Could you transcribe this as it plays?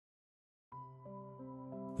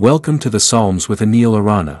Welcome to the Psalms with Anil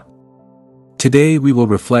Arana. Today we will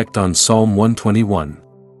reflect on Psalm 121.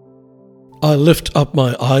 I lift up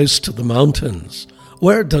my eyes to the mountains.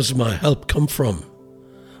 Where does my help come from?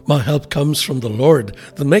 My help comes from the Lord,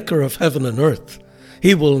 the maker of heaven and earth.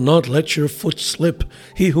 He will not let your foot slip.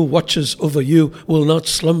 He who watches over you will not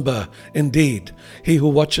slumber. Indeed, he who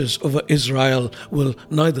watches over Israel will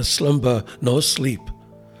neither slumber nor sleep.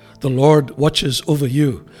 The Lord watches over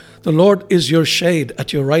you. The Lord is your shade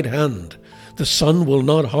at your right hand. The sun will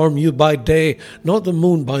not harm you by day, nor the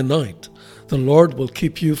moon by night. The Lord will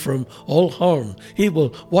keep you from all harm. He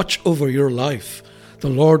will watch over your life. The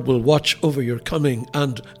Lord will watch over your coming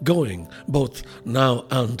and going, both now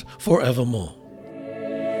and forevermore.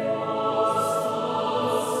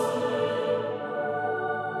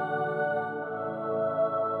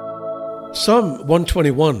 Psalm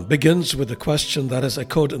 121 begins with a question that has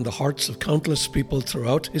echoed in the hearts of countless people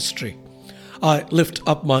throughout history. I lift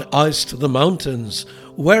up my eyes to the mountains.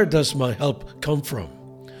 Where does my help come from?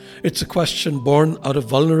 It's a question born out of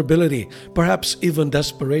vulnerability, perhaps even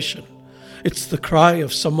desperation. It's the cry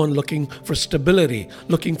of someone looking for stability,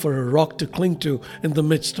 looking for a rock to cling to in the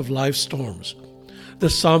midst of life storms. The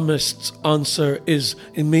psalmist's answer is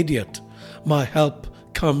immediate. My help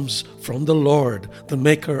comes from the Lord, the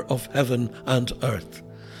maker of heaven and earth.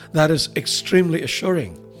 That is extremely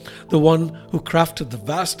assuring. The one who crafted the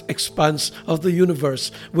vast expanse of the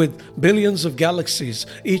universe with billions of galaxies,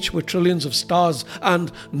 each with trillions of stars,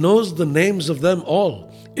 and knows the names of them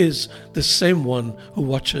all, is the same one who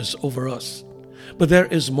watches over us. But there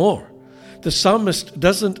is more. The psalmist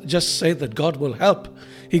doesn't just say that God will help.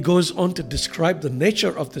 He goes on to describe the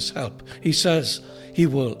nature of this help. He says, He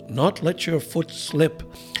will not let your foot slip.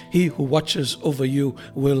 He who watches over you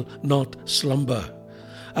will not slumber.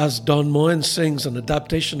 As Don Moen sings an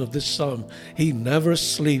adaptation of this psalm, He never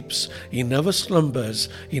sleeps, He never slumbers,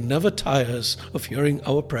 He never tires of hearing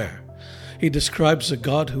our prayer. He describes a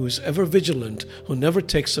God who is ever vigilant, who never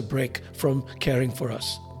takes a break from caring for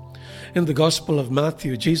us. In the Gospel of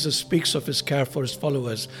Matthew, Jesus speaks of His care for His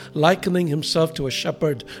followers, likening Himself to a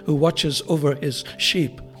shepherd who watches over His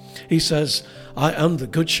sheep. He says, I am the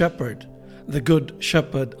good shepherd. The good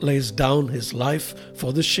shepherd lays down his life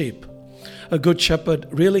for the sheep. A good shepherd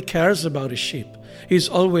really cares about his sheep. He's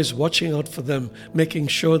always watching out for them, making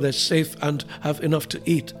sure they're safe and have enough to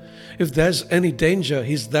eat. If there's any danger,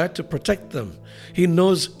 he's there to protect them. He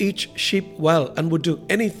knows each sheep well and would do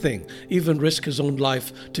anything, even risk his own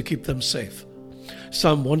life, to keep them safe.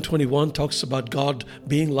 Psalm 121 talks about God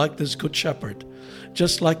being like this good shepherd.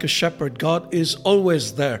 Just like a shepherd, God is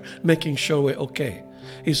always there, making sure we're okay.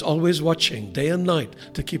 He's always watching day and night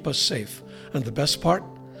to keep us safe. And the best part?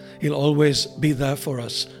 He'll always be there for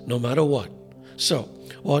us, no matter what. So,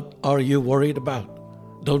 what are you worried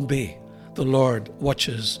about? Don't be. The Lord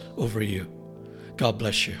watches over you. God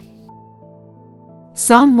bless you.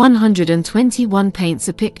 Psalm 121 paints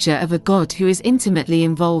a picture of a God who is intimately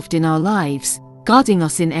involved in our lives, guarding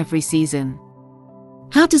us in every season.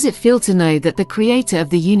 How does it feel to know that the Creator of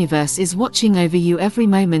the universe is watching over you every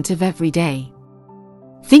moment of every day?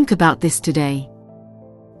 Think about this today.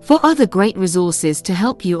 For other great resources to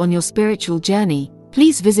help you on your spiritual journey,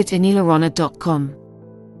 please visit anilarana.com.